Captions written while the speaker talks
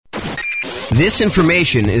This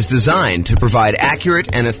information is designed to provide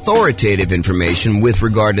accurate and authoritative information with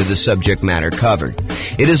regard to the subject matter covered.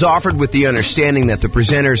 It is offered with the understanding that the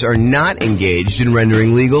presenters are not engaged in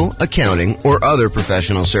rendering legal, accounting, or other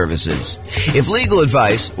professional services. If legal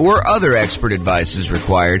advice or other expert advice is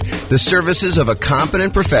required, the services of a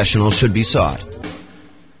competent professional should be sought.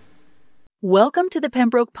 Welcome to the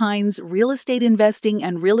Pembroke Pines Real Estate Investing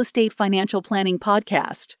and Real Estate Financial Planning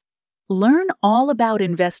Podcast. Learn all about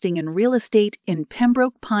investing in real estate in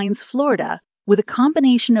Pembroke Pines, Florida, with a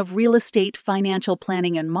combination of real estate financial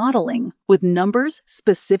planning and modeling with numbers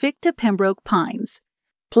specific to Pembroke Pines,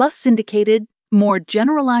 plus syndicated, more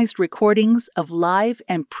generalized recordings of live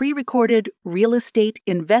and pre-recorded real estate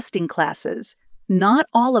investing classes, not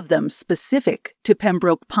all of them specific to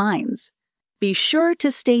Pembroke Pines. Be sure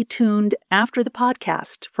to stay tuned after the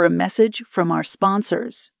podcast for a message from our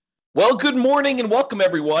sponsors. Well, good morning and welcome,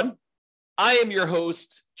 everyone. I am your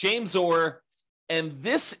host, James Orr, and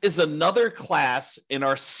this is another class in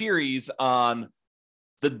our series on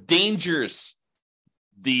the dangers,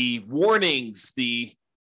 the warnings, the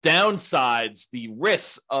downsides, the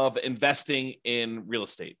risks of investing in real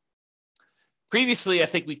estate. Previously, I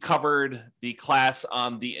think we covered the class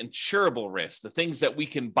on the insurable risks, the things that we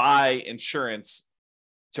can buy insurance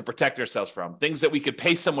to protect ourselves from, things that we could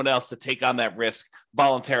pay someone else to take on that risk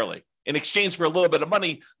voluntarily. In exchange for a little bit of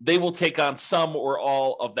money, they will take on some or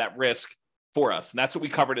all of that risk for us. And that's what we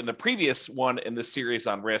covered in the previous one in this series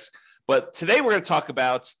on risk. But today we're going to talk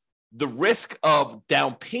about the risk of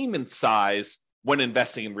down payment size when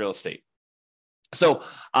investing in real estate. So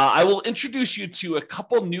I will introduce you to a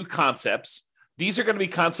couple new concepts. These are going to be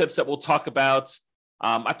concepts that we'll talk about.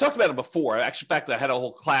 I've talked about them before. Actually, in fact, I had a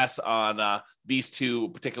whole class on these two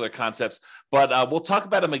particular concepts, but we'll talk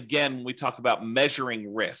about them again when we talk about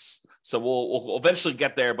measuring risks. So we'll eventually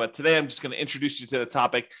get there, but today I'm just going to introduce you to the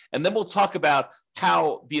topic, and then we'll talk about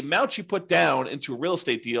how the amount you put down into a real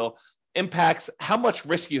estate deal impacts how much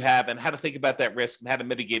risk you have and how to think about that risk and how to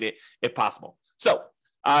mitigate it if possible. So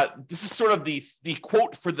this is sort of the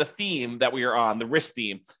quote for the theme that we are on, the risk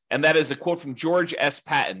theme, and that is a quote from George S.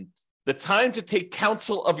 Patton. The time to take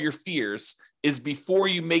counsel of your fears is before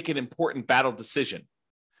you make an important battle decision.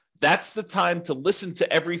 That's the time to listen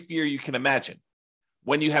to every fear you can imagine.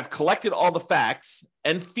 When you have collected all the facts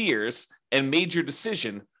and fears and made your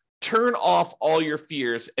decision, turn off all your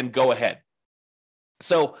fears and go ahead.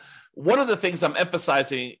 So one of the things I'm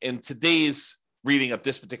emphasizing in today's reading of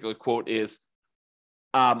this particular quote is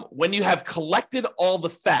when you have collected all the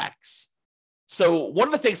facts. So one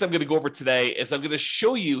of the things I'm going to go over today is I'm going to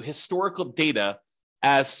show you historical data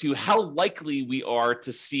as to how likely we are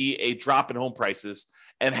to see a drop in home prices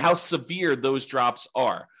and how severe those drops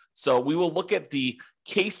are. So we will look at the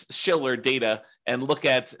Case-Shiller data and look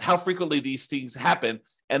at how frequently these things happen.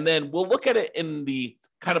 And then we'll look at it in the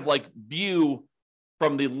kind of like view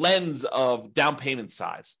from the lens of down payment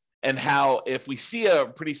size and how if we see a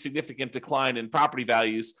pretty significant decline in property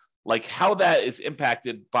values, like how that is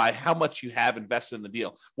impacted by how much you have invested in the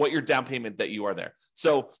deal, what your down payment that you are there.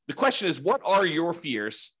 So the question is, what are your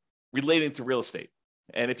fears relating to real estate?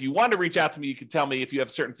 And if you want to reach out to me, you can tell me if you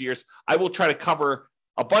have certain fears. I will try to cover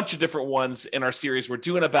a bunch of different ones in our series. We're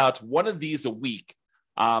doing about one of these a week.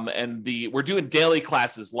 We're doing daily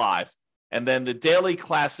classes live. And then the daily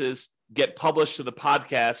classes get published to the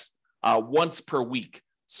podcast once per week.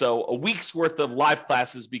 So a week's worth of live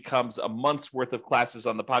classes becomes a month's worth of classes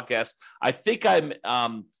on the podcast. I think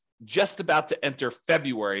I'm just about to enter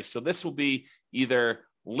February. So this will be either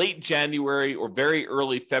late January or very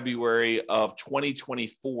early February of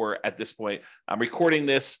 2024 at this point. I'm recording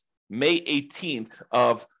this May 18th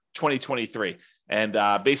of 2023.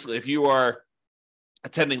 And basically, if you are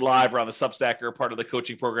attending live or on the Substack or part of the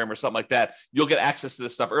coaching program or something like that, you'll get access to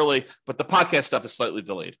this stuff early, but the podcast stuff is slightly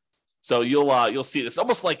delayed. So you'll see this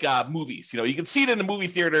almost like movies. You can see it in the movie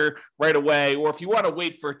theater right away, or if you want to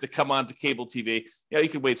wait for it to come on to cable TV, you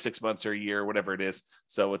can wait 6 months or a year or whatever it is.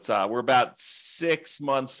 So it's we're about 6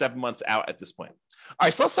 months, 7 months out at this point. All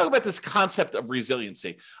right, so let's talk about this concept of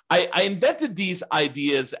resiliency. I invented these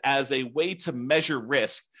ideas as a way to measure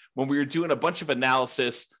risk when we were doing a bunch of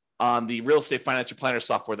analysis on the real estate financial planner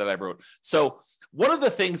software that I wrote. So one of the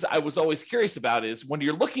things I was always curious about is when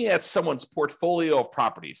you're looking at someone's portfolio of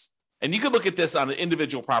properties. And you can look at this on an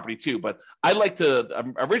individual property too, but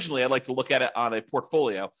originally I like to look at it on a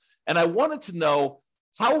portfolio. And I wanted to know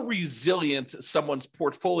how resilient someone's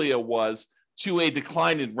portfolio was to a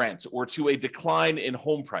decline in rent or to a decline in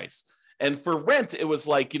home price. And for rent, it was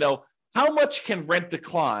like, how much can rent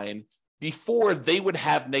decline before they would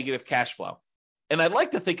have negative cash flow? And I'd like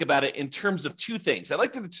to think about it in terms of two things. I'd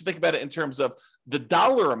like to think about it in terms of the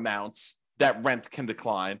dollar amounts that rent can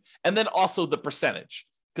decline, and then also the percentage.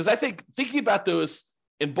 Because I think thinking about those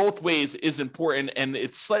in both ways is important, and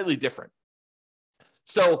it's slightly different.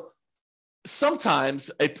 So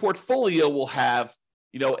sometimes a portfolio will have,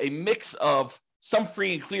 a mix of some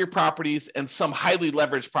free and clear properties and some highly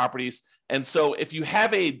leveraged properties. And so if you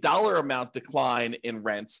have a dollar amount decline in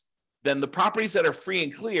rent, then the properties that are free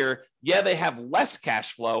and clear, they have less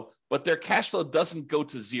cash flow, but their cash flow doesn't go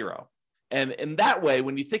to zero. And in that way,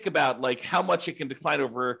 when you think about like how much it can decline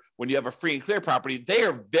over when you have a free and clear property, they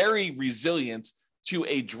are very resilient to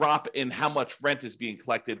a drop in how much rent is being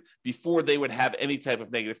collected before they would have any type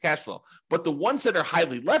of negative cash flow. But the ones that are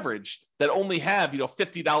highly leveraged, that only have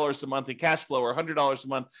 $50 a month in cash flow or $100 a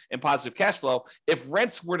month in positive cash flow, if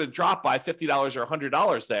rents were to drop by $50 or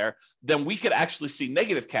 $100 there, then we could actually see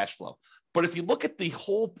negative cash flow. But if you look at the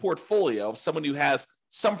whole portfolio of someone who has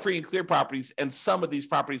some free and clear properties and some of these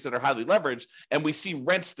properties that are highly leveraged, and we see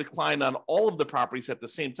rents decline on all of the properties at the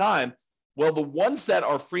same time, well, the ones that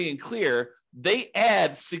are free and clear, they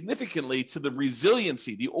add significantly to the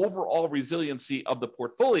resiliency, the overall resiliency of the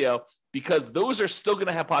portfolio, because those are still going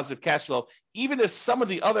to have positive cash flow, even if some of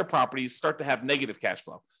the other properties start to have negative cash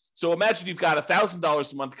flow. So imagine you've got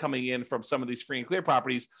 $1,000 a month coming in from some of these free and clear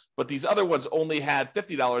properties, but these other ones only had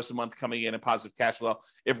 $50 a month coming in positive cash flow.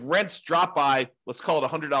 If rents drop by, let's call it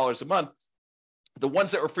 $100 a month, the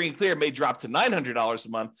ones that were free and clear may drop to $900 a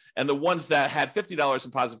month, and the ones that had $50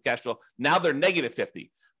 in positive cash flow, now they're negative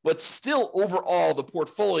 50. But still, overall, the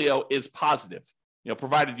portfolio is positive,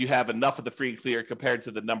 provided you have enough of the free and clear compared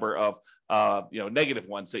to the number of negative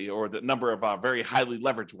ones or the number of very highly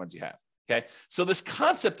leveraged ones you have. Okay, so this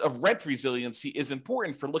concept of rent resiliency is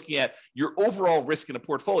important for looking at your overall risk in a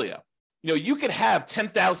portfolio. You could have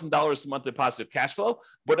 $10,000 a month in positive cash flow,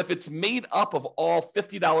 but if it's made up of all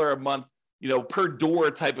 $50 a month per door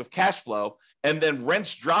type of cash flow, and then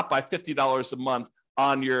rents drop by $50 a month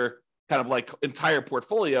on your kind of like entire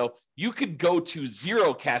portfolio, you could go to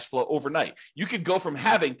zero cash flow overnight. You could go from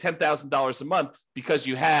having $10,000 a month because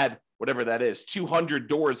you had whatever that is, 200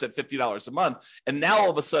 doors at $50 a month. And now all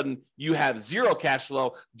of a sudden you have zero cash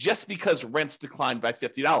flow just because rents declined by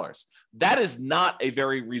 $50. That is not a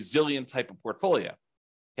very resilient type of portfolio.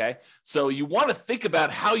 Okay. So you want to think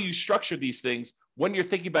about how you structure these things when you're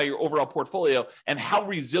thinking about your overall portfolio and how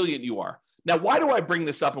resilient you are. Now, why do I bring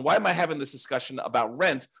this up and why am I having this discussion about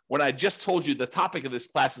rent when I just told you the topic of this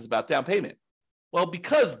class is about down payment? Well,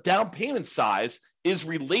 because down payment size is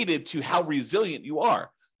related to how resilient you are.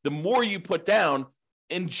 The more you put down,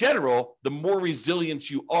 in general, the more resilient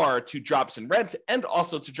you are to drops in rent and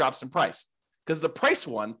also to drops in price. Because the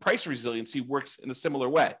price resiliency works in a similar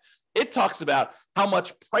way. It talks about how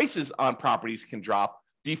much prices on properties can drop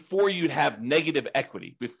before you'd have negative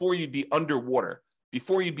equity, before you'd be underwater,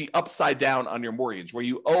 before you'd be upside down on your mortgage, where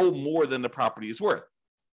you owe more than the property is worth.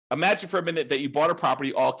 Imagine for a minute that you bought a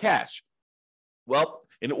property all cash. Well,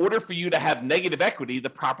 in order for you to have negative equity, the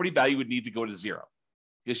property value would need to go to zero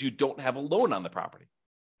because you don't have a loan on the property.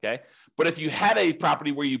 Okay. But if you had a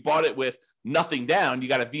property where you bought it with nothing down, you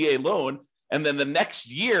got a VA loan, and then the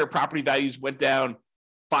next year property values went down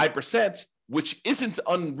 5%, which isn't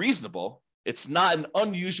unreasonable. It's not an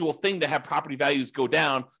unusual thing to have property values go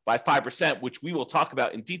down by 5%, which we will talk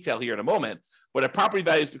about in detail here in a moment. But if property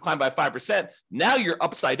values decline by 5%, now you're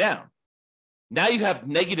upside down. Now you have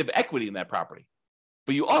negative equity in that property,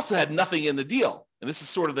 but you also had nothing in the deal. And this is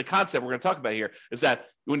sort of the concept we're going to talk about here, is that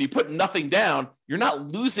when you put nothing down, you're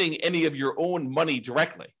not losing any of your own money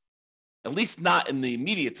directly, at least not in the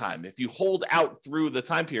immediate time. If you hold out through the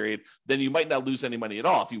time period, then you might not lose any money at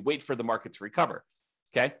all if you wait for the market to recover.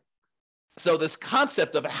 Okay. So this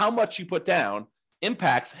concept of how much you put down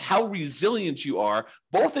impacts how resilient you are,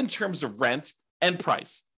 both in terms of rent and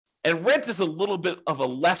price. And rent is a little bit of a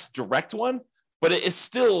less direct one, but it is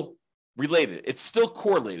still related. It's still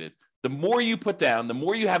correlated. The more you put down, the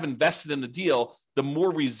more you have invested in the deal, the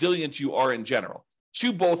more resilient you are in general.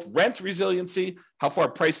 To both rent resiliency, how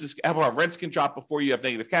far rents can drop before you have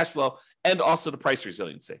negative cash flow, and also the price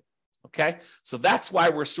resiliency. Okay, so that's why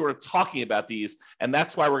we're sort of talking about these, and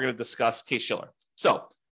that's why we're going to discuss Case-Shiller. So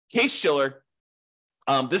Case-Shiller,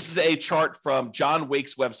 this is a chart from John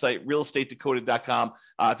Wake's website, realestateDecoded.com.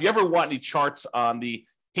 If you ever want any charts on the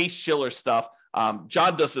Case-Shiller stuff,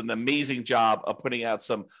 John does an amazing job of putting out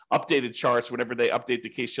some updated charts whenever they update the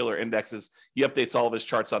Case-Shiller indexes. He updates all of his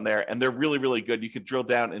charts on there, and they're really, really good. You can drill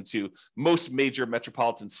down into most major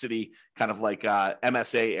metropolitan city, kind of like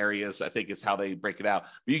MSA areas, I think is how they break it out.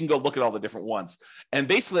 But you can go look at all the different ones. And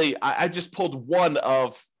basically, I just pulled one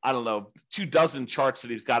of, I don't know, 24 charts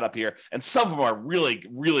that he's got up here. And some of them are really,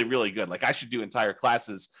 really, really good. Like I should do entire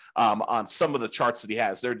classes on some of the charts that he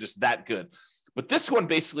has. They're just that good. But this one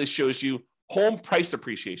basically shows you home price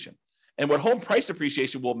appreciation. And what home price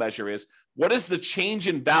appreciation will measure is what is the change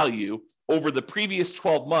in value over the previous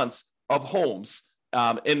 12 months of homes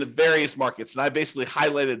in the various markets. And I basically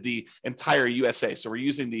highlighted the entire USA. So we're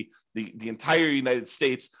using the entire United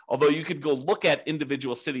States, although you could go look at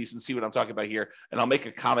individual cities and see what I'm talking about here. And I'll make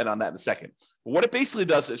a comment on that in a second. But what it basically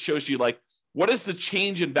does, it shows you like, what is the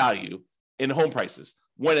change in value in home prices?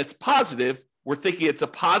 When it's positive, we're thinking it's a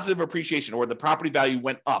positive appreciation or the property value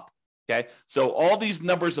went up. Okay. So all these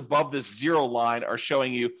numbers above this zero line are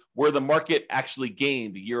showing you where the market actually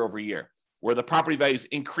gained year over year, where the property values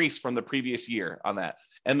increased from the previous year on that.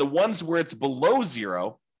 And the ones where it's below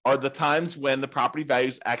zero are the times when the property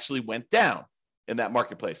values actually went down in that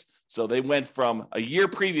marketplace. So they went from a year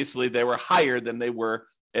previously, they were higher than they were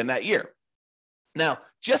in that year. Now,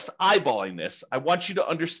 just eyeballing this, I want you to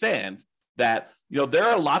understand that, there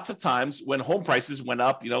are lots of times when home prices went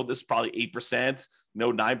up, this is probably 8%,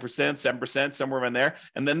 9%, 7%, somewhere in there.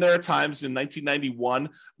 And then there are times in 1991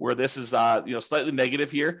 where this is, slightly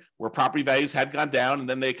negative here, where property values had gone down and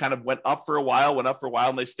then they kind of went up for a while,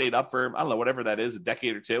 and they stayed up for, I don't know, whatever that is, a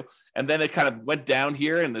decade or two. And then it kind of went down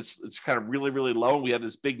here and it's kind of really, really low. And we had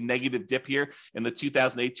this big negative dip here in the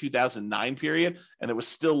 2008, 2009 period. And it was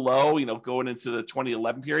still low, going into the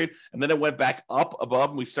 2011 period. And then it went back up above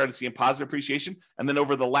and we started seeing positive appreciation. And then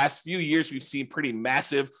over the last few years, we've seen pretty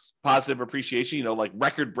massive positive appreciation, like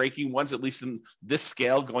record breaking ones, at least in this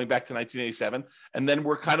scale, going back to 1987. And then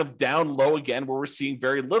we're kind of down low again, where we're seeing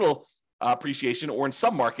very little appreciation, or in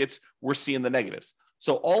some markets, we're seeing the negatives.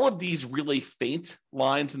 So all of these really faint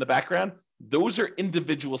lines in the background, those are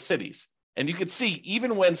individual cities. And you can see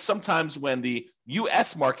even when sometimes when the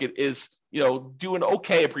US market is, doing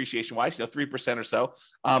okay appreciation wise, 3% or so,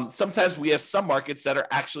 sometimes we have some markets that are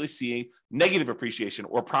actually seeing negative appreciation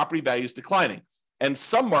or property values declining. And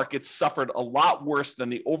some markets suffered a lot worse than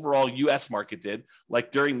the overall US market did.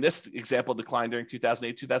 Like during this example decline during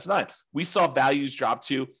 2008, 2009, we saw values drop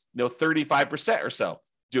to 35% or so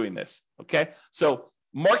doing this. Okay. So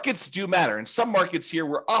markets do matter. And some markets here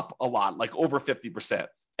were up a lot, like over 50%.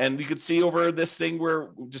 And you could see over this thing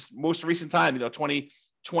where just most recent time,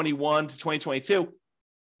 2021 to 2022,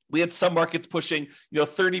 we had some markets pushing,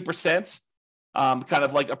 30%. Kind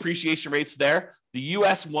of like appreciation rates there. The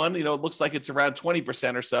US one, it looks like it's around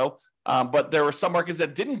 20% or so. But there were some markets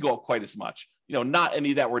that didn't go up quite as much. Not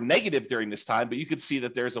any that were negative during this time, but you could see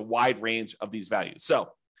that there's a wide range of these values. So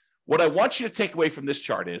what I want you to take away from this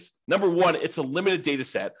chart is, number one, it's a limited data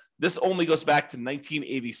set. This only goes back to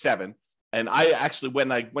 1987. And I actually, when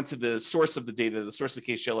I went to the source of the data, the source of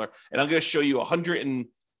Case-Shiller, and I'm going to show you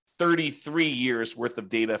 133 years worth of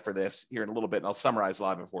data for this here in a little bit, and I'll summarize a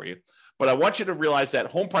lot of it for you. But I want you to realize that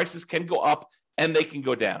home prices can go up and they can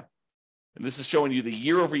go down. And this is showing you the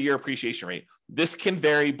year-over-year appreciation rate. This can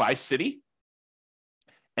vary by city.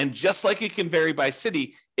 And just like it can vary by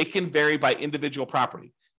city, it can vary by individual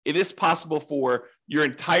property. It is possible for your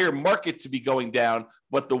entire market to be going down,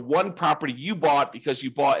 but the one property you bought because you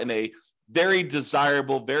bought in a very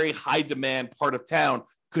desirable, very high demand part of town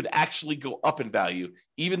could actually go up in value,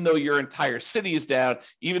 even though your entire city is down,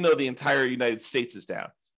 even though the entire United States is down.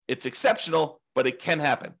 It's exceptional, but it can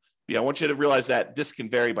happen. I want you to realize that this can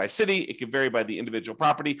vary by city, it can vary by the individual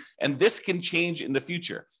property, and this can change in the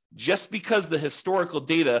future. Just because the historical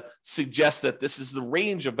data suggests that this is the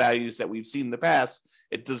range of values that we've seen in the past,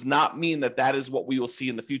 it does not mean that that is what we will see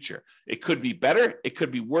in the future. It could be better, it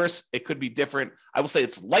could be worse, it could be different. I will say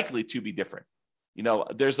it's likely to be different.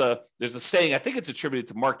 There's a saying, I think it's attributed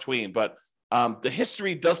to Mark Twain, but the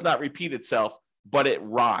history does not repeat itself, but it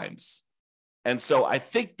rhymes. And so I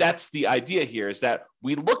think that's the idea here, is that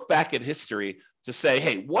we look back at history to say,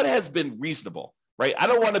 hey, what has been reasonable, right? I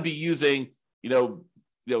don't want to be using,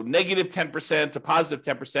 negative 10% to positive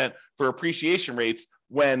 10% for appreciation rates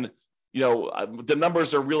when, the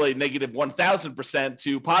numbers are really negative 1,000%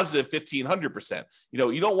 to positive 1,500%.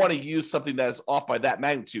 You don't want to use something that is off by that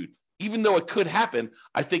magnitude. Even though it could happen,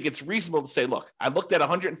 I think it's reasonable to say, look, I looked at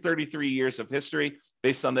 133 years of history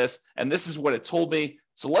based on this, and this is what it told me.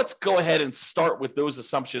 So let's go ahead and start with those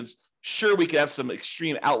assumptions. Sure, we could have some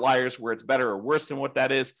extreme outliers where it's better or worse than what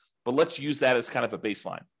that is, but let's use that as kind of a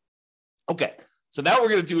baseline. Okay, So now what we're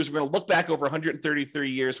going to do is we're going to look back over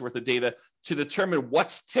 133 years worth of data to determine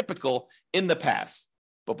what's typical in the past.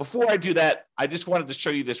 But before I do that, I just wanted to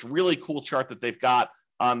show you this really cool chart that they've got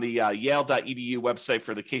on the Yale.edu website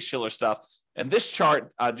for the Case-Shiller stuff. And this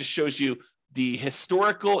chart just shows you the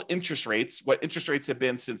historical interest rates, what interest rates have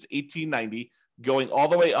been since 1890, going all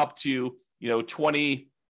the way up to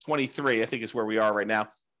 2023, I think is where we are right now.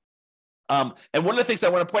 And one of the things I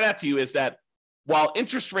want to point out to you is that while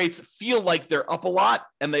interest rates feel like they're up a lot,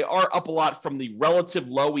 and they are up a lot from the relative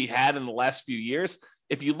low we had in the last few years,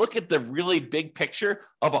 if you look at the really big picture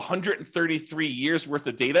of 133 years worth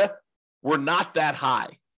of data, we're not that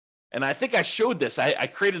high. And I think I showed this. I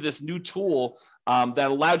created this new tool that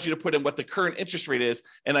allowed you to put in what the current interest rate is.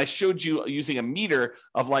 And I showed you using a meter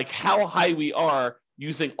of like how high we are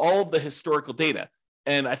using all of the historical data.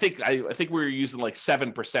 And I think we were using like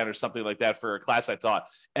 7% or something like that for a class I taught.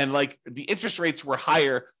 And like the interest rates were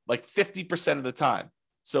higher like 50% of the time.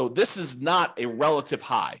 So this is not a relative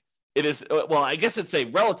high. It is, well, I guess it's a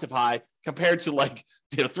relative high compared to like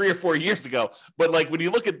 3 or 4 years ago. But like when you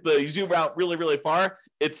look at you zoom out really, really far,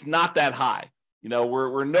 it's not that high.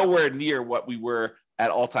 We're nowhere near what we were at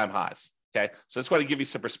all-time highs. Okay. So I just want to give you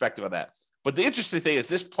some perspective on that. But the interesting thing is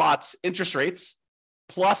this plots interest rates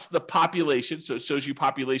plus the population. So it shows you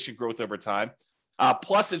population growth over time.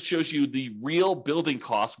 Plus it shows you the real building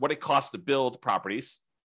costs, what it costs to build properties.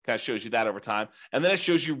 Kind of shows you that over time. And then it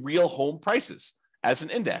shows you real home prices as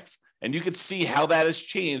an index. And you can see how that has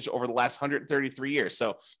changed over the last 133 years.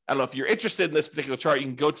 So I don't know if you're interested in this particular chart, you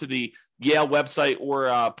can go to the Yale website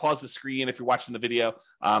or pause the screen if you're watching the video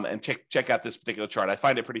and check out this particular chart. I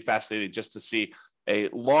find it pretty fascinating just to see a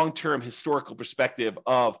long-term historical perspective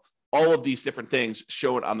of all of these different things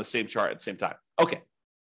shown on the same chart at the same time. Okay.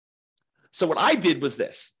 So what I did was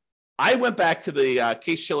this. I went back to the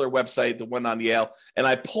Case-Shiller website, the one on Yale, and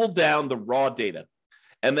I pulled down the raw data.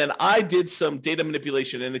 And then I did some data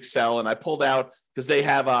manipulation in Excel, and I pulled out, because they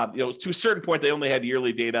have, to a certain point, they only had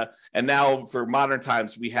yearly data. And now for modern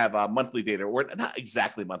times, we have monthly data, or not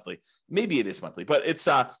exactly monthly. Maybe it is monthly, but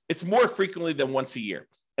it's more frequently than once a year.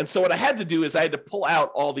 And so what I had to do is I had to pull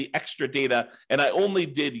out all the extra data, and I only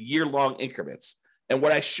did year-long increments. And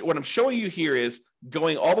what I'm showing you here is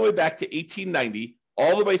going all the way back to 1890,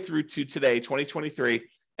 all the way through to today, 2023,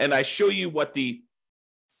 and I show you what the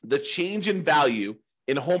change in value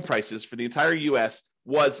in home prices for the entire U.S.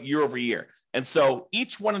 was year over year. And so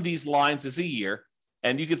each one of these lines is a year.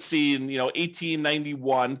 And you can see in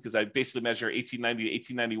 1891, because I basically measure 1890 to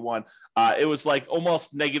 1891, it was like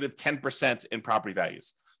almost negative 10% in property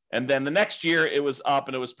values. And then the next year it was up,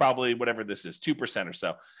 and it was probably whatever this is, 2% or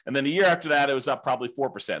so. And then the year after that, it was up probably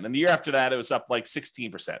 4%. And then the year after that, it was up like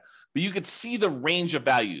 16%. But you could see the range of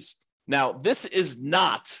values. Now, this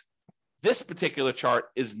particular chart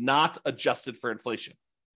is not adjusted for inflation.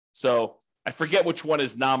 So I forget which one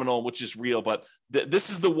is nominal and which is real, but this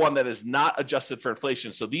is the one that is not adjusted for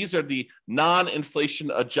inflation. So these are the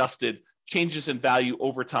non-inflation adjusted changes in value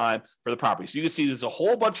over time for the property. So you can see there's a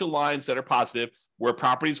whole bunch of lines that are positive where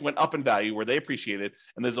properties went up in value, where they appreciated,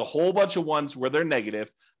 and there's a whole bunch of ones where they're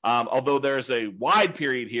negative, although there's a wide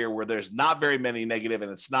period here where there's not very many negative,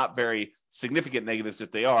 and it's not very significant negatives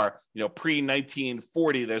if they are.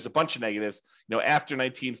 Pre-1940, there's a bunch of negatives. After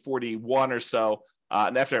 1941 or so,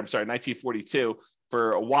 and after, 1942,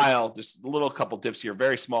 for a while, there's a little couple dips here,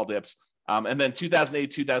 very small dips. And then 2008,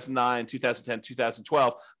 2009, 2010,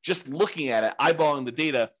 2012, just looking at it, eyeballing the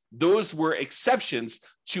data, those were exceptions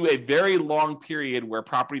to a very long period where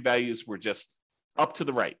property values were just up to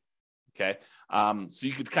the right. Okay. So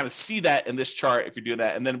you could kind of see that in this chart if you're doing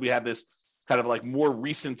that. And then we have this kind of like more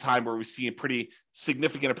recent time where we see a pretty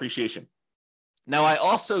significant appreciation. Now, I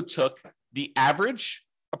also took the average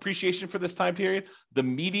appreciation for this time period, the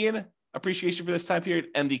median appreciation for this time period,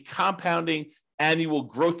 and the compounding annual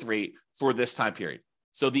growth rate for this time period.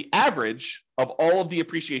 So the average of all of the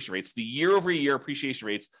appreciation rates, the year over year appreciation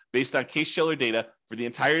rates based on Case-Shiller data for the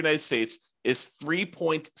entire United States is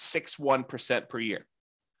 3.61% per year.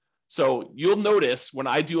 So you'll notice when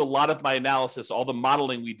I do a lot of my analysis, all the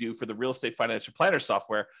modeling we do for the real estate financial planner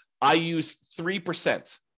software, I use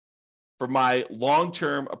 3% for my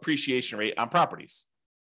long-term appreciation rate on properties.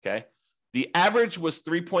 Okay. The average was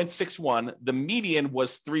 3.61. The median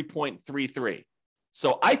was 3.33.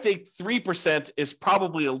 So I think 3% is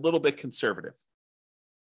probably a little bit conservative.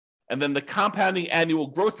 And then the compounding annual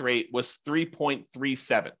growth rate was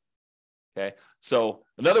 3.37. Okay. So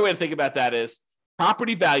another way to think about that is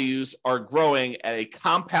property values are growing at a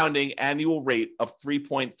compounding annual rate of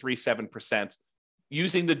 3.37%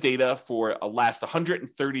 using the data for the last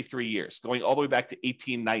 133 years, going all the way back to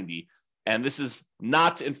 1890. And this is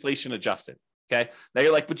not inflation adjusted. Okay. Now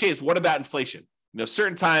you're like, but James, what about inflation?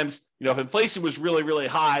 Certain times, if inflation was really, really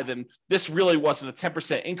high, then this really wasn't a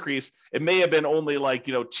 10% increase. It may have been only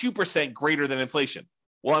 2% greater than inflation.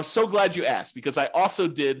 Well, I'm so glad you asked, because I also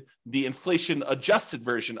did the inflation adjusted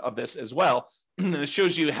version of this as well. And it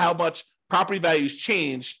shows you how much property values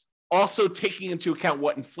changed, also taking into account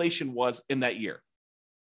what inflation was in that year.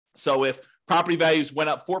 So if property values went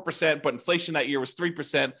up 4%, but inflation that year was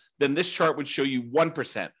 3%, then this chart would show you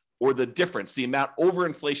 1%, or the difference, the amount over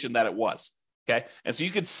inflation that it was. Okay. And so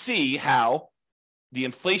you could see how the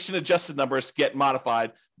inflation adjusted numbers get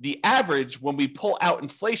modified. The average when we pull out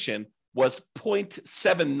inflation was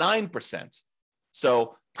 0.79%.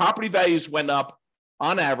 So property values went up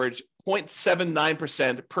on average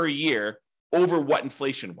 0.79% per year over what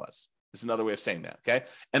inflation was. Is another way of saying that. Okay.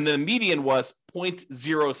 And the median was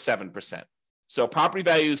 0.07%. So property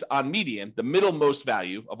values on median, the middlemost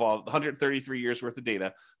value of all 133 years worth of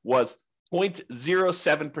data, was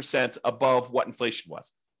 0.07% above what inflation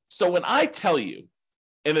was. So when I tell you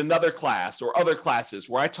in another class or other classes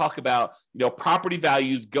where I talk about, property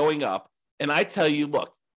values going up, and I tell you,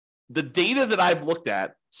 look, the data that I've looked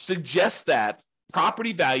at suggests that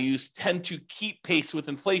property values tend to keep pace with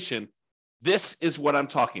inflation, this is what I'm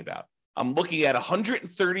talking about. I'm looking at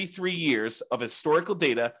 133 years of historical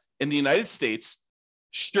data in the United States.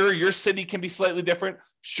 Sure, your city can be slightly different.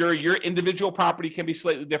 Sure, your individual property can be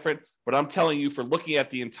slightly different. But I'm telling you, for looking at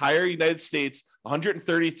the entire United States,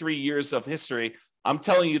 133 years of history, I'm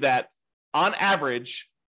telling you that on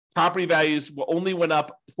average, property values only went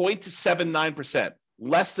up 0.79%,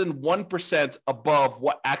 less than 1% above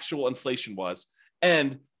what actual inflation was.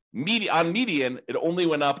 And on median, it only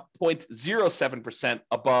went up 0.07%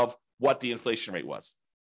 above what the inflation rate was.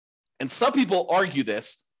 And some people argue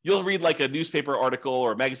this. You'll read a newspaper article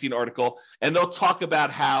or a magazine article, and they'll talk about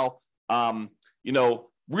how,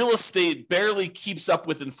 real estate barely keeps up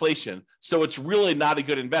with inflation, so it's really not a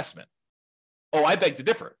good investment. Oh, I beg to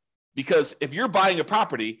differ, because if you're buying a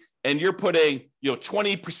property and you're putting,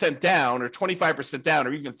 20% down or 25% down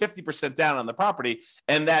or even 50% down on the property,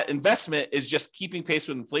 and that investment is just keeping pace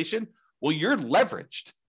with inflation, well, you're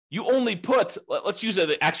leveraged. You only put, let's use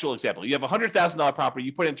an actual example. You have a $100,000 property,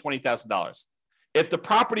 you put in $20,000.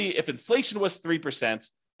 If inflation was 3%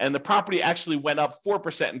 and the property actually went up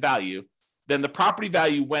 4% in value, then the property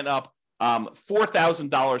value went up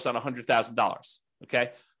 $4,000 on $100,000.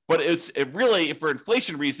 Okay. But it really, for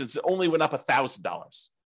inflation reasons, it only went up $1,000.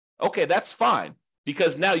 Okay. That's fine,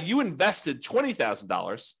 because now you invested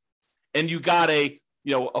 $20,000 and you got a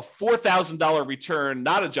 $4,000 return,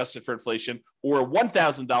 not adjusted for inflation, or a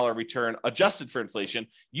 $1,000 return adjusted for inflation.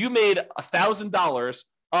 You made $1,000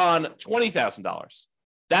 on $20,000.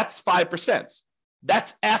 That's 5%.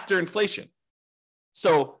 That's after inflation.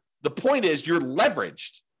 So the point is, you're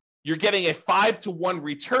leveraged. You're getting a 5-to-1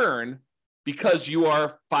 return because you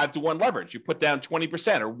are 5-to-1 leverage. You put down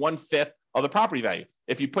 20% or 1/5 of the property value.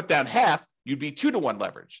 If you put down half, you'd be 2-to-1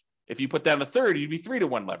 leverage. If you put down a third, you'd be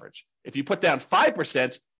 3-to-1 leverage. If you put down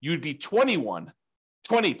 5%, you'd be 20-to-1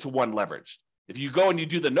 leveraged. If you go and you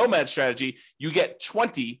do the nomad strategy, you get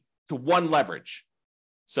 20-to-1 leverage.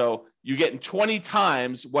 So you're getting 20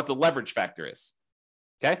 times what the leverage factor is.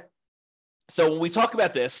 Okay. So when we talk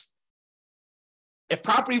about this, if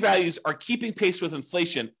property values are keeping pace with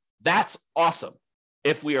inflation, that's awesome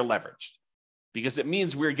if we are leveraged, because it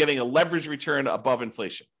means we're getting a leverage return above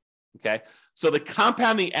inflation. Okay. So the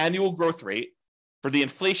compounding annual growth rate for the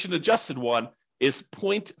inflation adjusted one is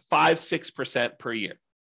 0.56% per year.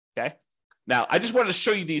 Okay. Now, I just wanted to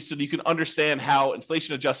show you these so that you can understand how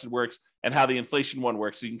inflation adjusted works and how the inflation one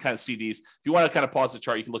works. So you can kind of see these. If you want to kind of pause the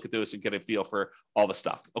chart, you can look at those and get a feel for all the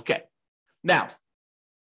stuff. Okay. Now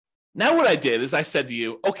what I did is I said to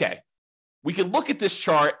you, okay, we can look at this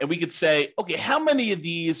chart and we could say, okay, how many of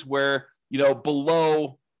these were,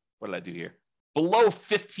 below, what did I do here? Below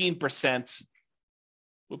 15%.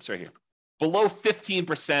 Whoops, right here. Below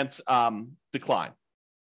 15% decline.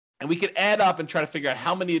 And we could add up and try to figure out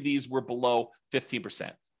how many of these were below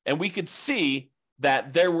 15%. And we could see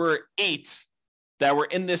that there were 8 that were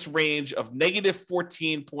in this range of negative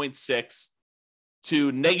 14.6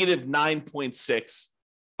 to negative 9.6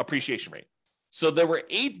 appreciation rate. So there were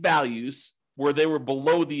 8 values where they were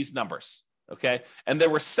below these numbers. Okay. And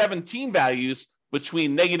there were 17 values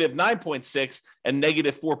between negative 9.6 and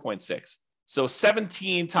negative 4.6. So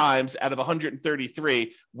 17 times out of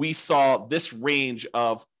 133, we saw this range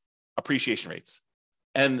of appreciation rates.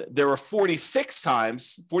 And there were 46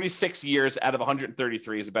 years out of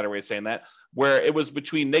 133 is a better way of saying that, where it was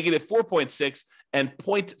between negative 4.6 and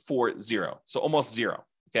 0.40. So almost zero.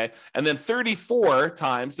 Okay. And then 34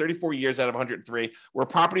 years out of 103, where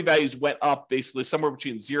property values went up basically somewhere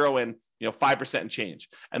between 0 and 5% and change.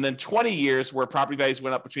 And then 20 years where property values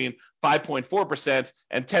went up between 5.4%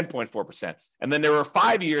 and 10.4%. And then there were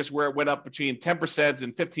 5 years where it went up between 10%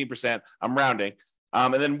 and 15%. I'm rounding.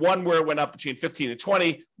 And then one where it went up between 15 and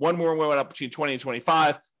 20, one where it went up between 20 and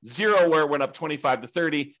 25, 0 where it went up 25 to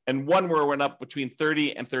 30, and one where it went up between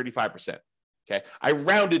 30 and 35%. Okay. I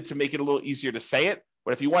rounded to make it a little easier to say it,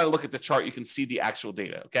 but if you want to look at the chart, you can see the actual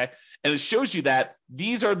data. Okay. And it shows you that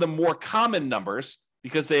these are the more common numbers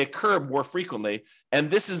because they occur more frequently. And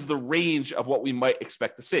this is the range of what we might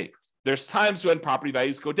expect to see. There's times when property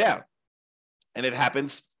values go down, and it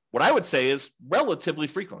happens, what I would say is relatively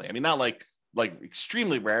frequently. I mean, not like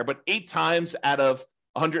extremely rare, but 8 times out of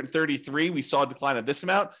 133, we saw a decline of this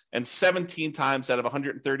amount, and 17 times out of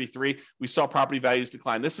 133, we saw property values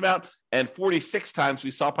decline this amount, and 46 times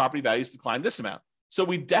we saw property values decline this amount. So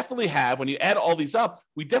we definitely have, when you add all these up,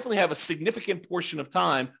 we definitely have a significant portion of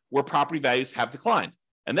time where property values have declined.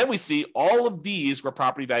 And then we see all of these where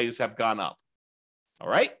property values have gone up. All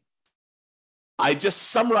right. I just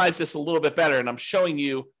summarized this a little bit better, and I'm showing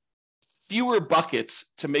you fewer buckets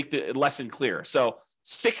to make the lesson clear. So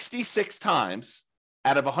 66 times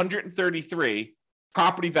out of 133,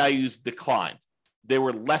 property values declined. They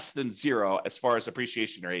were less than 0 as far as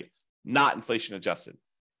appreciation rate, not inflation adjusted.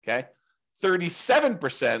 Okay.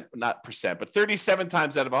 37%, not percent, but 37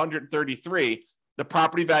 times out of 133, the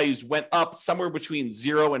property values went up somewhere between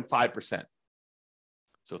 0 and 5%.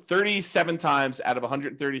 So 37 times out of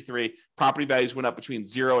 133, property values went up between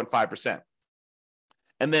 0 and 5%.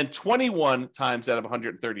 And then 21 times out of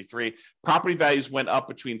 133, property values went up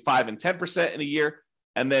between 5 and 10% in a year.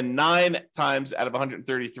 And then 9 times out of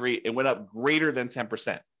 133, it went up greater than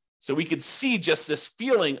 10%. So we could see just this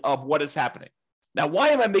feeling of what is happening. Now, why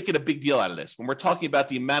am I making a big deal out of this when we're talking about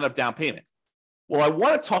the amount of down payment? Well, I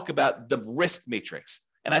want to talk about the risk matrix.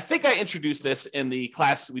 And I think I introduced this in the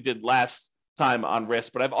class we did last time on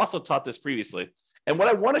risk, but I've also taught this previously. And what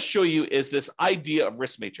I want to show you is this idea of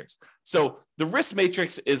risk matrix. So the risk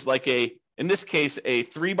matrix is like in this case, a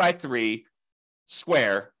 3x3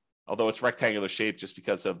 square, although it's rectangular shape just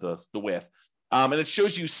because of the width. And it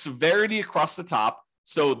shows you severity across the top.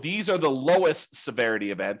 So these are the lowest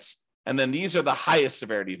severity events. And then these are the highest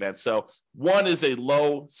severity events. So 1 is a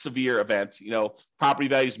low severe event, property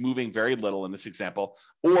values moving very little in this example,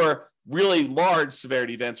 or really large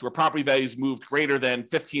severity events where property values moved greater than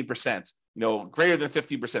 15%, greater than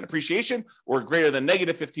 15% appreciation or greater than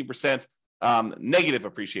negative 15% negative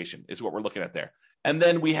appreciation is what we're looking at there. And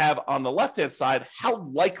then we have on the left-hand side, how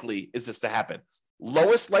likely is this to happen?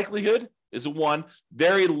 Lowest likelihood is a 1,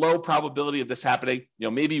 very low probability of this happening,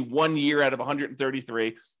 maybe 1 year out of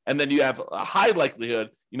 133. And then you have a high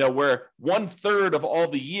likelihood, where 1/3 of all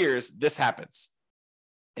the years this happens.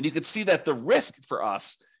 And you can see that the risk for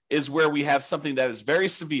us is where we have something that is very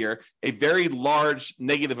severe, a very large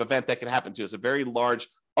negative event that can happen to us, a very large,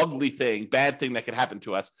 ugly thing, bad thing that can happen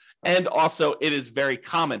to us. And also it is very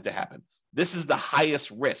common to happen. This is the highest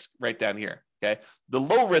risk right down here. Okay. The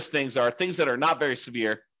low risk things are things that are not very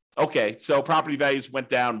severe. Okay, so property values went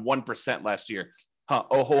down 1% last year.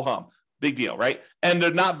 Oh, ho hum. Big deal, right? And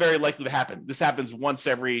they're not very likely to happen. This happens once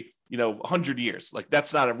every, 100 years. Like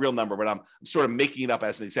that's not a real number, but I'm sort of making it up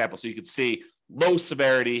as an example. So you can see low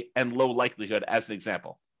severity and low likelihood as an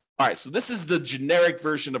example. All right, so this is the generic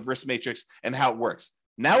version of risk matrix and how it works.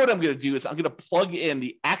 Now what I'm going to do is I'm going to plug in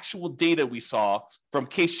the actual data we saw from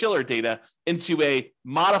Case-Shiller data into a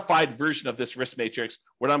modified version of this risk matrix,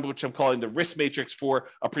 which I'm calling the risk matrix for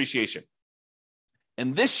appreciation.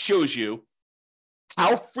 And this shows you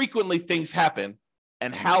how frequently things happen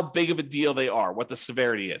and how big of a deal they are, what the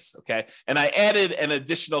severity is, okay? And I added an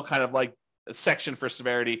additional kind of like a section for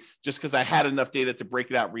severity just because I had enough data to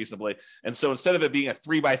break it out reasonably. And so instead of it being a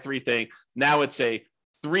 3x3 thing, now it's a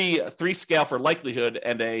three scale for likelihood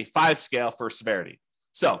and a 5 scale for severity.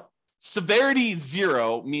 So severity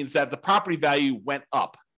 0 means that the property value went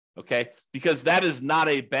up, okay? Because that is not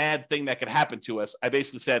a bad thing that could happen to us. I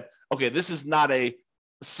basically said, okay, this is not a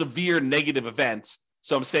severe negative event.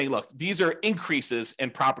 So I'm saying, look, these are increases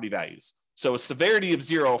in property values. So a severity of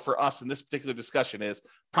 0 for us in this particular discussion is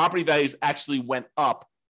property values actually went up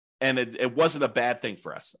and it wasn't a bad thing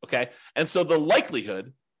for us, okay? And so the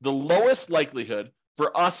likelihood, the lowest likelihood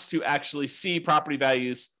for us to actually see property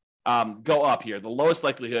values go up here, the lowest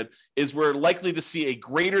likelihood is we're likely to see a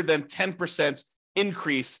greater than 10%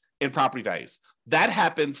 increase in property values. That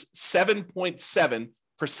happens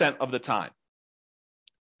 7.7% of the time.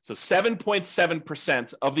 So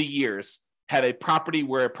 7.7% of the years had a property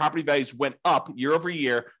where property values went up year over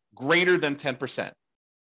year greater than 10%.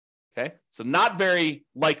 Okay, so not very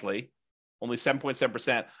likely, only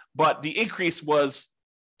 7.7%, but the increase was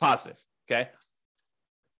positive. Okay,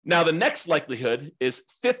 now the next likelihood is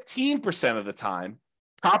 15% of the time,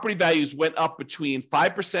 property values went up between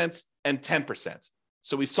 5% and 10%.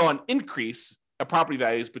 So we saw an increase of property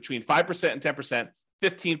values between 5% and 10%,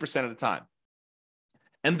 15% of the time.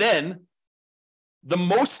 And then the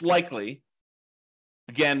most likely,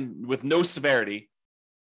 again, with no severity,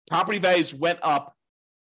 property values went up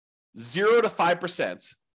 0 to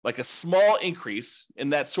 5%, like a small increase in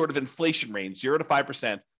that sort of inflation range, 0 to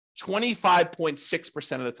 5%,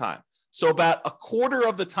 25.6% of the time. So about a quarter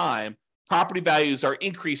of the time, property values are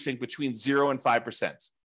increasing between 0 and 5%.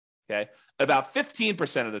 Okay. About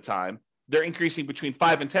 15% of the time, they're increasing between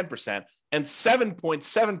 5 and 10%, and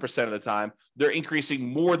 7.7% of the time, they're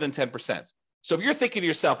increasing more than 10%. So if you're thinking to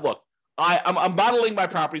yourself, look, I'm modeling my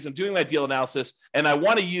properties, I'm doing my deal analysis, and I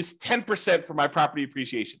want to use 10% for my property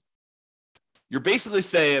appreciation. You're basically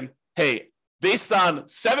saying, hey, based on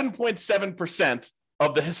 7.7%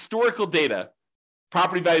 of the historical data,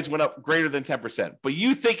 property values went up greater than 10%. But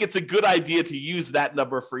you think it's a good idea to use that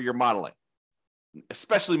number for your modeling,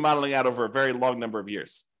 especially modeling out over a very long number of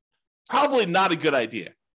years. Probably not a good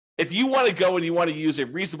idea. If you want to go and you want to use a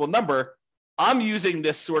reasonable number, I'm using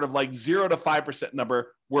this sort of like 0 to 5%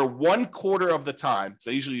 number where 1/4 of the time,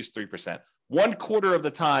 so I usually use 3%, 1/4 of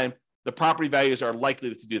the time, the property values are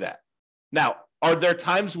likely to do that. Now, are there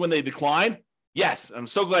times when they decline? Yes, I'm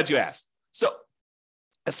so glad you asked. So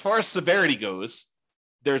as far as severity goes,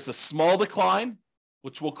 there's a small decline,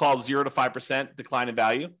 which we'll call 0 to 5% decline in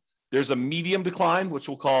value. There's a medium decline, which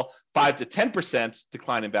we'll call 5 to 10%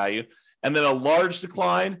 decline in value. And then a large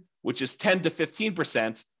decline, which is 10 to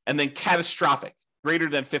 15%, and then catastrophic, greater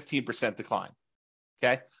than 15% decline.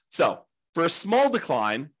 Okay. So for a small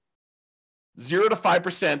decline, 0 to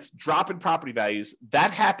 5% drop in property values,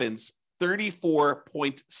 that happens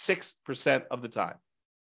 34.6% of the time.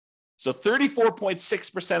 So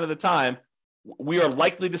 34.6% of the time, we are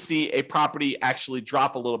likely to see a property actually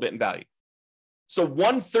drop a little bit in value. So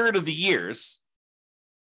 1/3 of the years,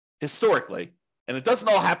 historically, and it doesn't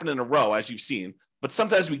all happen in a row, as you've seen, but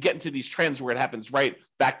sometimes we get into these trends where it happens right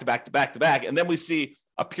back to back to back to back, and then we see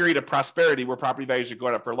a period of prosperity where property values are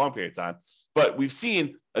going up for a long period of time. But we've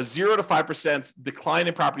seen a 0 to 5% decline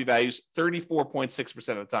in property values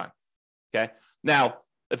 34.6% of the time. Okay. Now,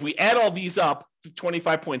 if we add all these up,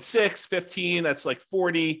 25.6, 15, that's like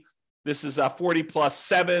 40. This is 40 plus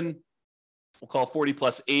 7. We'll call it 40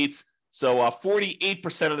 plus 8. So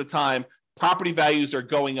 48% of the time, property values are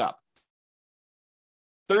going up.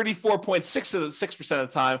 34.6% of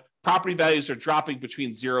the time, property values are dropping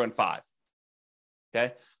between 0 and 5.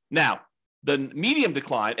 Okay. Now, the medium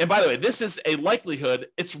decline, and by the way, this is a likelihood,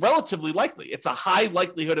 it's relatively likely. It's a high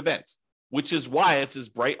likelihood event, which is why it's this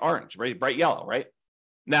bright orange, right? Bright yellow, right?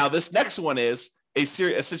 Now, this next one is a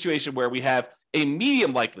situation where we have a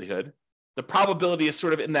medium likelihood. The probability is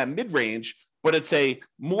sort of in that mid-range, but it's a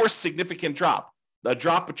more significant drop, a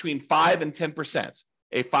drop between 5 and 10%.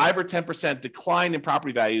 A 5 or 10% decline in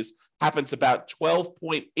property values happens about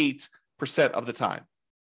 12.8% of the time.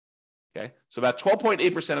 Okay, so about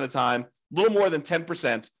 12.8% of the time, a little more than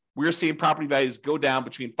 10%, we're seeing property values go down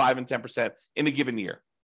between 5 and 10% in a given year.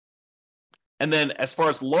 And then as far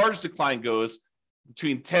as large decline goes,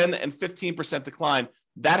 between 10 and 15% decline,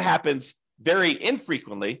 that happens very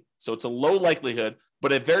infrequently. So it's a low likelihood,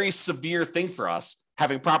 but a very severe thing for us,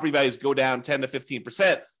 having property values go down 10 to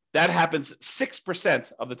 15%. That happens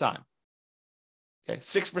 6% of the time. Okay,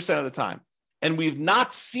 6% of the time. And we've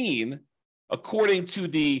not seen, according to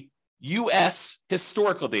the US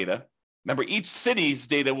historical data, remember each city's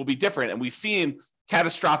data will be different, and we've seen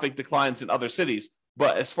catastrophic declines in other cities.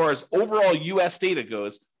 But as far as overall US data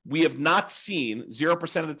goes, we have not seen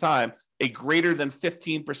 0% of the time a greater than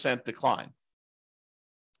 15% decline,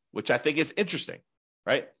 which I think is interesting,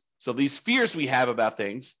 right? So these fears we have about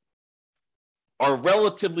things are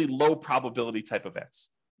relatively low probability type events.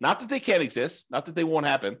 Not that they can't exist, not that they won't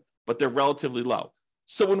happen, but they're relatively low.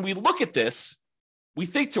 So when we look at this, we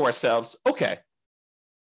think to ourselves, okay,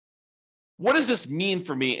 what does this mean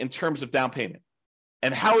for me in terms of down payment?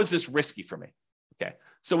 And how is this risky for me? Okay,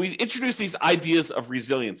 so we introduce these ideas of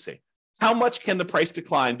resiliency. How much can the price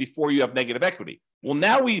decline before you have negative equity? Well,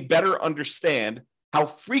 now we better understand how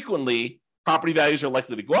frequently property values are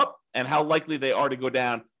likely to go up and how likely they are to go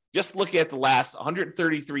down. Just looking at the last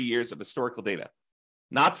 133 years of historical data.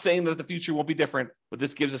 Not saying that the future will be different, but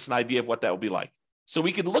this gives us an idea of what that will be like. So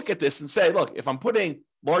we can look at this and say, look, if I'm putting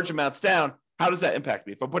large amounts down, how does that impact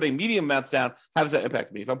me? If I'm putting medium amounts down, how does that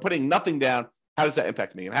impact me? If I'm putting nothing down, how does that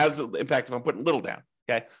impact me? And how does it impact if I'm putting little down?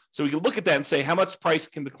 Okay, so we can look at that and say, how much price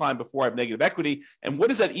can decline before I have negative equity? And what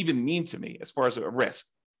does that even mean to me as far as a risk?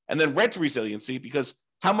 And then rent resiliency, because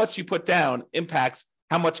how much you put down impacts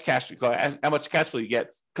how much cash flow you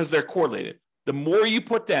get, because they're correlated. The more you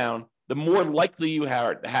put down, the more likely you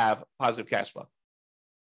are to have positive cash flow.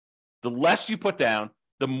 The less you put down,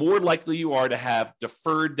 the more likely you are to have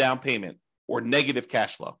deferred down payment or negative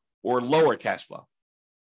cash flow or lower cash flow.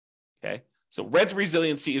 Okay, so rent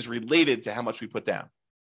resiliency is related to how much we put down.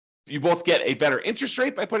 You both get a better interest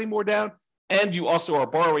rate by putting more down, and you also are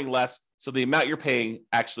borrowing less, so the amount you're paying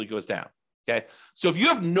actually goes down. Okay, so if you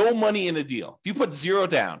have no money in a deal, if you put zero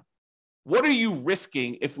down, what are you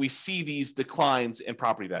risking if we see these declines in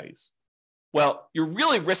property values? Well, you're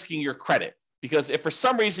really risking your credit, because if for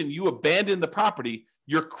some reason you abandon the property,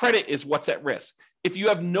 your credit is what's at risk. If you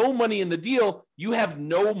have no money in the deal, you have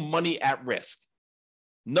no money at risk.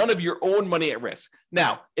 None of your own money at risk.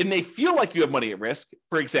 Now, it may feel like you have money at risk.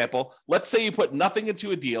 For example, let's say you put nothing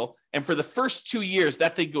into a deal, and for the first 2 years,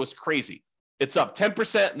 that thing goes crazy. It's up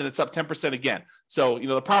 10%, and then it's up 10% again. So,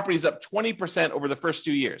 the property is up 20% over the first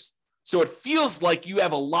 2 years. So it feels like you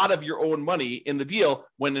have a lot of your own money in the deal,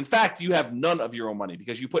 when in fact you have none of your own money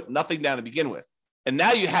because you put nothing down to begin with. And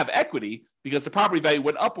now you have equity because the property value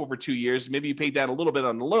went up over 2 years. Maybe you paid down a little bit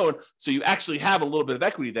on the loan, so you actually have a little bit of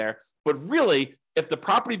equity there. But really, if the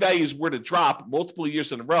property values were to drop multiple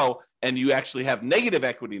years in a row and you actually have negative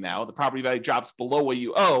equity now, the property value drops below what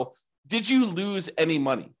you owe, did you lose any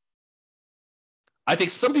money? I think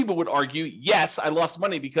some people would argue, yes, I lost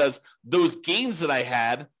money because those gains that I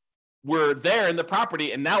had were there in the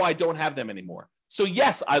property and now I don't have them anymore. So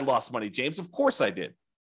yes, I lost money, James. Of course I did.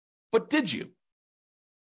 But did you?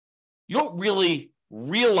 You don't really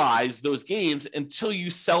realize those gains until you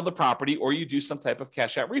sell the property or you do some type of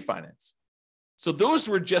cash out refinance. So those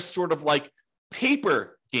were just sort of like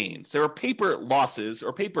paper gains. There were paper losses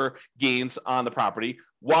or paper gains on the property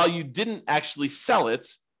while you didn't actually sell it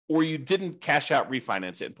or you didn't cash out,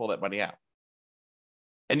 refinance it, and pull that money out.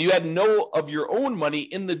 And you had no of your own money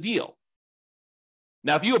in the deal.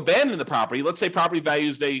 Now, if you abandon the property, let's say property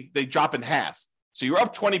values, they drop in half. So you're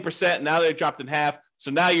up 20%, now they dropped in half. So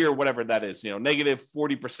now you're whatever that is, negative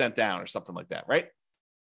 40% down or something like that, right?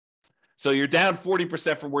 So you're down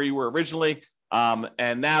 40% from where you were originally.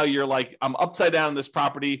 And now you're like, I'm upside down in this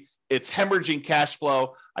property. It's hemorrhaging cash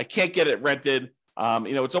flow. I can't get it rented.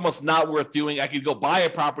 It's almost not worth doing. I could go buy a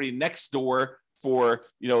property next door for,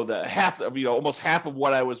 the half of, almost half of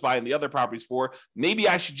what I was buying the other properties for. Maybe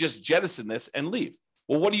I should just jettison this and leave.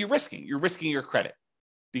 Well, what are you risking? You're risking your credit.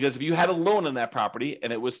 Because if you had a loan on that property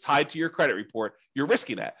and it was tied to your credit report, you're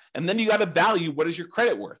risking that. And then you got to value, what is your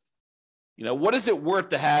credit worth? What is it worth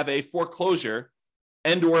to have a foreclosure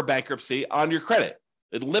and or bankruptcy on your credit?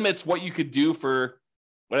 It limits what you could do for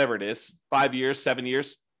whatever it is, 5 years, 7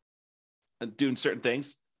 years, and doing certain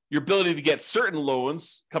things. Your ability to get certain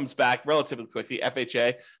loans comes back relatively quickly. FHA,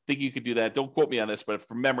 I think you could do that. Don't quote me on this, but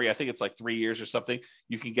from memory, I think it's like 3 years or something.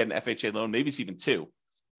 You can get an FHA loan. Maybe it's even 2.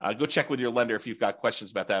 Go check with your lender if you've got questions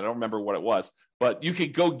about that. I don't remember what it was, but you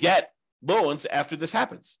could go get loans after this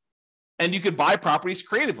happens. And you could buy properties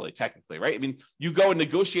creatively, technically, right? I mean, you go and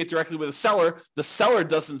negotiate directly with a seller. The seller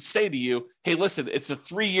doesn't say to you, hey, listen, it's a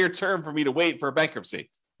 3-year term for me to wait for a bankruptcy.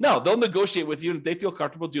 No, they'll negotiate with you and they feel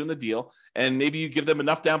comfortable doing the deal. And maybe you give them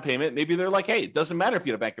enough down payment. Maybe they're like, hey, it doesn't matter if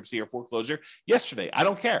you had a bankruptcy or foreclosure yesterday. I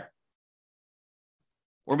don't care.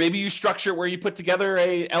 Or maybe you structure where you put together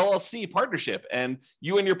a LLC partnership and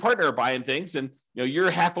you and your partner are buying things and you're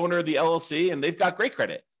a half owner of the LLC and they've got great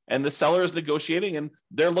credit. And the seller is negotiating and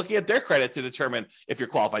they're looking at their credit to determine if you're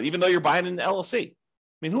qualified, even though you're buying an LLC. I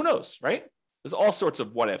mean, who knows, right? There's all sorts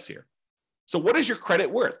of what ifs here. So what is your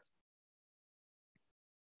credit worth?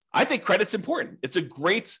 I think credit's important. It's a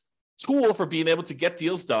great tool for being able to get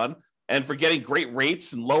deals done and for getting great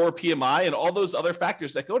rates and lower PMI and all those other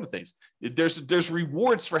factors that go to things. There's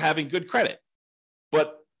rewards for having good credit,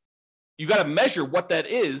 but you got to measure what that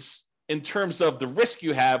is in terms of the risk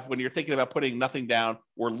you have when you're thinking about putting nothing down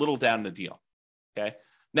or little down in the deal. Okay.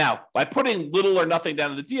 Now, by putting little or nothing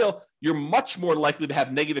down in the deal, you're much more likely to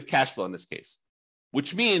have negative cash flow in this case,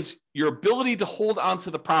 which means your ability to hold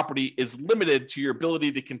onto the property is limited to your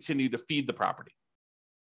ability to continue to feed the property.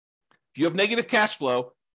 If you have negative cash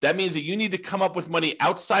flow, that means that you need to come up with money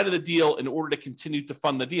outside of the deal in order to continue to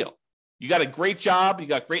fund the deal. You got a great job, you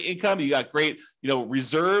got great income, you got great,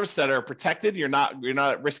 reserves that are protected. You're not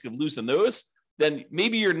at risk of losing those. Then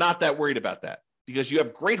maybe you're not that worried about that because you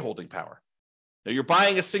have great holding power. Now you're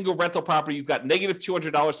buying a single rental property. You've got negative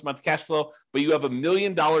 $200 a month cash flow, but you have $1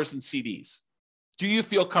 million in CDs. Do you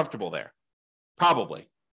feel comfortable there? Probably.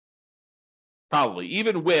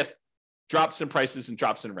 Even with drops in prices and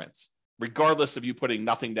drops in rents, regardless of you putting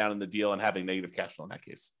nothing down in the deal and having negative cash flow in that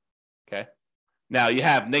case. Okay. Now you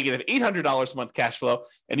have negative $800 a month cash flow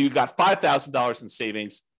and you got $5,000 in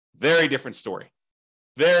savings. Very different story.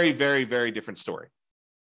 Very, very, very different story.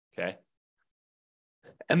 Okay.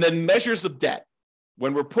 And then measures of debt.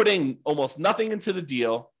 When we're putting almost nothing into the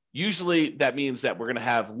deal, usually that means that we're going to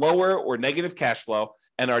have lower or negative cash flow,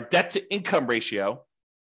 and our debt to income ratio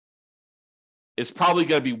is probably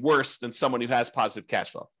going to be worse than someone who has positive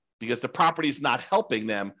cash flow because the property is not helping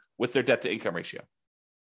them with their debt to income ratio.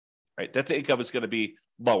 Right? Debt to income is going to be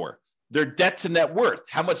lower. Their debt to net worth,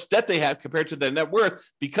 how much debt they have compared to their net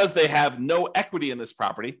worth, because they have no equity in this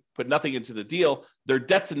property, put nothing into the deal, their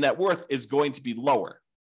debt to net worth is going to be lower.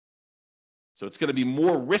 So it's going to be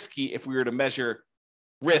more risky if we were to measure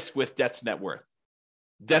risk with debt to net worth.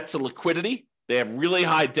 Debt to liquidity, they have really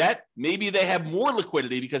high debt. Maybe they have more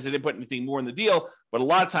liquidity because they didn't put anything more in the deal, but a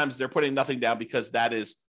lot of times they're putting nothing down because that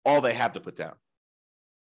is all they have to put down.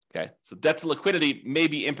 Okay, so debt to liquidity may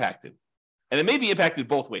be impacted. And it may be impacted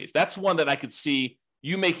both ways. That's one that I could see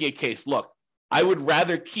you making a case. Look, I would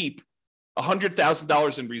rather keep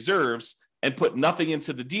 $100,000 in reserves and put nothing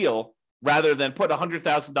into the deal rather than put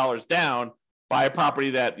 $100,000 down, buy a property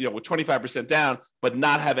that, with 25% down, but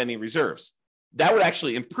not have any reserves. That would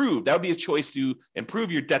actually improve. That would be a choice to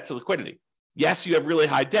improve your debt to liquidity. Yes, you have really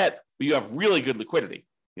high debt, but you have really good liquidity,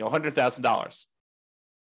 $100,000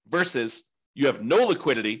 versus you have no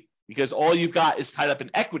liquidity because all you've got is tied up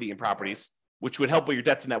in equity in properties, which would help with your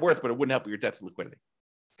debt to net worth, but it wouldn't help with your debt to liquidity.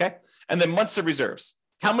 Okay. And then months of reserves.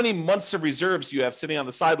 How many months of reserves do you have sitting on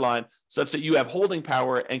the sideline such that you have holding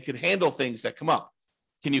power and can handle things that come up?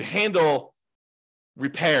 Can you handle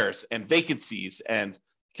repairs and vacancies and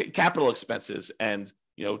capital expenses and,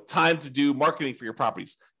 time to do marketing for your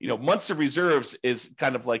properties? Months of reserves is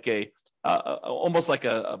kind of like almost like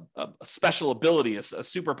a special ability, a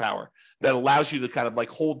superpower that allows you to kind of like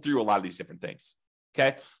hold through a lot of these different things.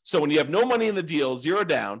 Okay. So when you have no money in the deal, zero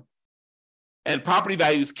down, and property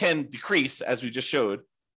values can decrease, as we just showed,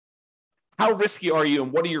 how risky are you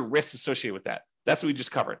and what are your risks associated with that? That's what we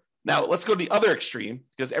just covered. Now let's go to the other extreme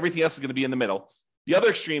because everything else is going to be in the middle. The other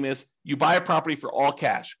extreme is you buy a property for all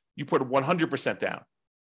cash. You put 100% down.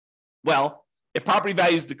 Well, if property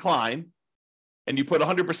values decline and you put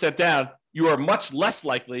 100% down, you are much less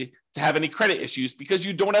likely to have any credit issues because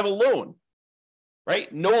you don't have a loan,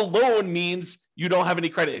 right? No loan means you don't have any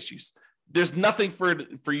credit issues. There's nothing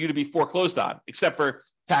for you to be foreclosed on except for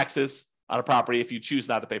taxes on a property if you choose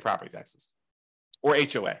not to pay property taxes or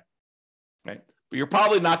HOA, right? But you're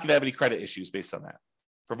probably not going to have any credit issues based on that,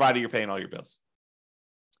 provided you're paying all your bills.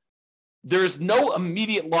 There is no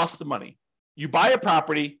immediate loss of money. You buy a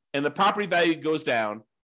property and the property value goes down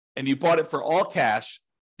and you bought it for all cash.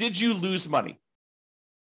 Did you lose money?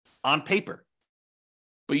 On paper.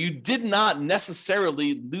 But you did not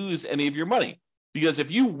necessarily lose any of your money because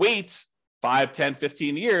if you wait 5, 10,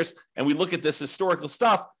 15 years and we look at this historical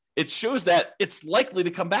stuff, it shows that it's likely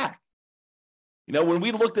to come back. When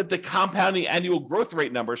we looked at the compounding annual growth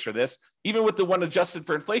rate numbers for this, even with the one adjusted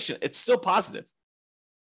for inflation, it's still positive.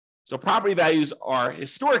 So property values are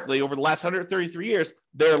historically, over the last 133 years,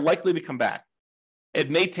 they're likely to come back.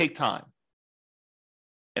 It may take time.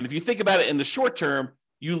 And if you think about it in the short term,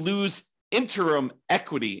 you lose interim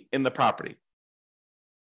equity in the property.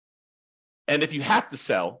 And if you have to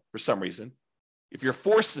sell for some reason, if you're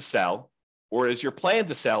forced to sell, or is your plan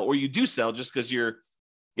to sell, or you do sell just because you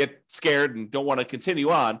get scared and don't want to continue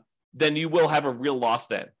on, then you will have a real loss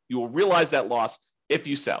then. You will realize that loss if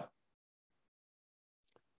you sell.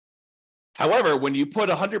 However, when you put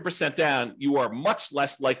 100% down, you are much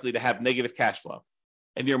less likely to have negative cash flow.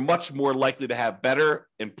 And you're much more likely to have better,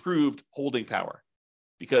 improved holding power.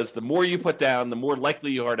 Because the more you put down, the more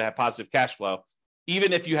likely you are to have positive cash flow,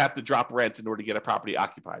 even if you have to drop rent in order to get a property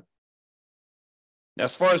occupied. Now,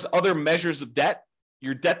 as far as other measures of debt,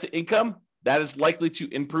 your debt to income, that is likely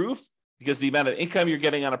to improve because the amount of income you're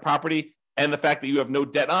getting on a property and the fact that you have no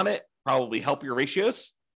debt on it probably help your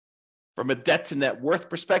ratios. From a debt to net worth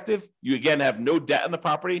perspective, you again have no debt on the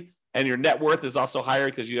property and your net worth is also higher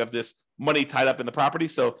because you have this money tied up in the property.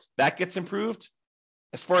 So that gets improved.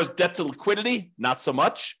 As far as debt to liquidity, not so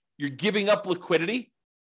much. You're giving up liquidity,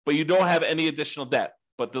 but you don't have any additional debt.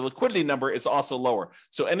 But the liquidity number is also lower.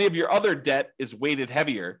 So any of your other debt is weighted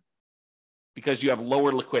heavier because you have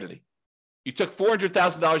lower liquidity. You took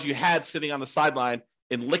 $400,000 you had sitting on the sideline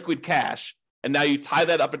in liquid cash, and now you tie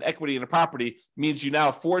that up in equity in a property, means you now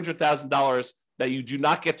have $400,000 that you do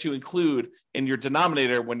not get to include in your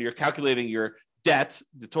denominator when you're calculating your debt,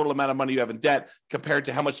 the total amount of money you have in debt, compared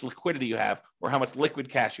to how much liquidity you have or how much liquid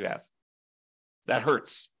cash you have. That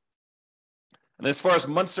hurts. And as far as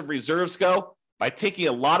months of reserves go, by taking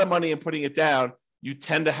a lot of money and putting it down, you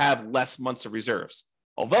tend to have less months of reserves.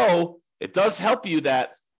 Although it does help you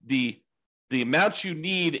that the amount you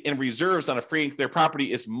need in reserves on a free and clear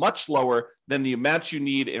property is much lower than the amount you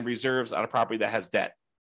need in reserves on a property that has debt.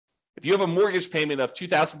 If you have a mortgage payment of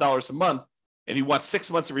 $2,000 a month and you want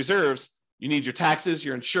 6 months of reserves, you need your taxes,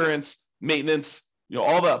 your insurance, maintenance,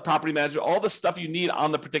 all the property management, all the stuff you need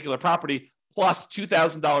on the particular property, plus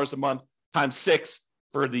 $2,000 a month times 6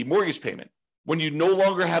 for the mortgage payment. When you no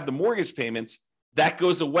longer have the mortgage payments, that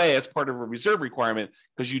goes away as part of a reserve requirement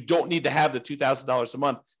because you don't need to have the $2,000 a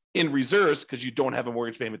month in reserves because you don't have a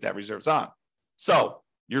mortgage payment to have reserves on. So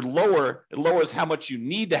it lowers how much you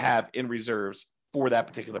need to have in reserves for that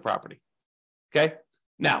particular property. Okay.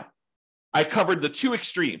 Now, I covered the two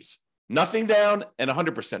extremes, nothing down and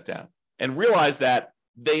 100% down, and realized that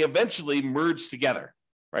they eventually merge together,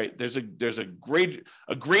 right? There's a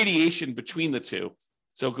gradation between the two.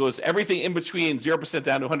 So it goes everything in between 0%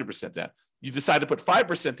 down to 100% down. You decide to put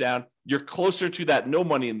 5% down, you're closer to that no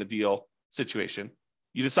money in the deal situation.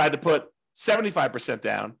 You decide to put 75%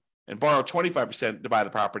 down and borrow 25% to buy the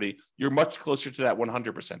property, you're much closer to that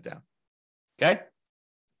 100% down. Okay?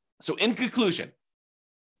 So in conclusion,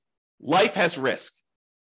 life has risk.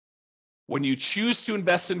 When you choose to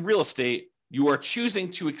invest in real estate, you are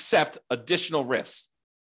choosing to accept additional risks.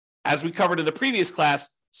 As we covered in the previous class,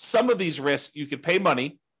 some of these risks you could pay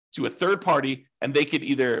money to a third party and they could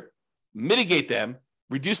either mitigate them,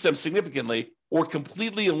 reduce them significantly, or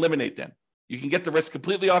completely eliminate them. You can get the risk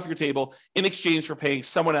completely off your table in exchange for paying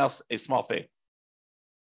someone else a small fee.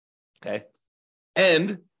 Okay.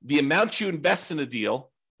 And the amount you invest in a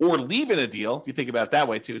deal or leave in a deal, if you think about it that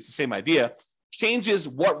way too, it's the same idea, changes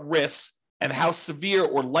what risks and how severe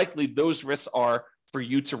or likely those risks are for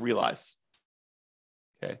you to realize.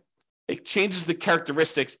 Okay. It changes the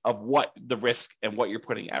characteristics of what the risk and what you're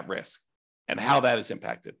putting at risk and how that is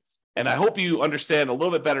impacted. And I hope you understand a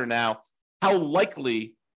little bit better now how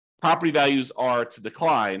likely property values are to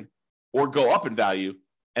decline or go up in value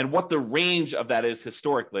and what the range of that is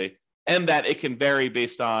historically, and that it can vary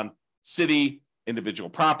based on city, individual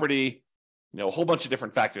property, a whole bunch of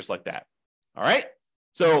different factors like that. All right.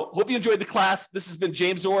 So hope you enjoyed the class. This has been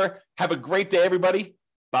James Orr. Have a great day, everybody.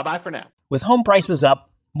 Bye-bye for now. With home prices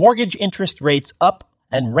up, mortgage interest rates up,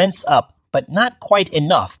 and rents up, but not quite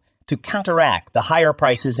enough to counteract the higher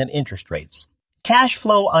prices and interest rates. Cash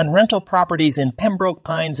flow on rental properties in Pembroke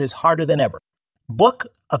Pines is harder than ever. Book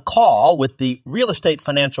a call with the Real Estate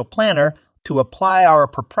Financial Planner to apply our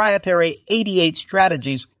proprietary 88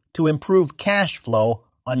 strategies to improve cash flow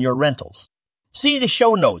on your rentals. See the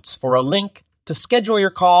show notes for a link to schedule your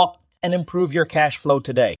call and improve your cash flow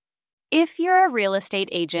today. If you're a real estate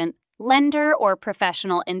agent, lender, or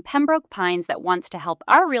professional in Pembroke Pines that wants to help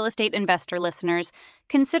our real estate investor listeners,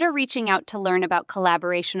 consider reaching out to learn about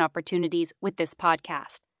collaboration opportunities with this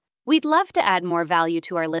podcast. We'd love to add more value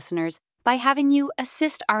to our listeners by having you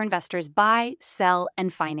assist our investors buy, sell,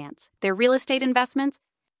 and finance their real estate investments.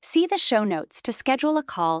 See the show notes to schedule a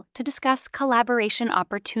call to discuss collaboration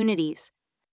opportunities.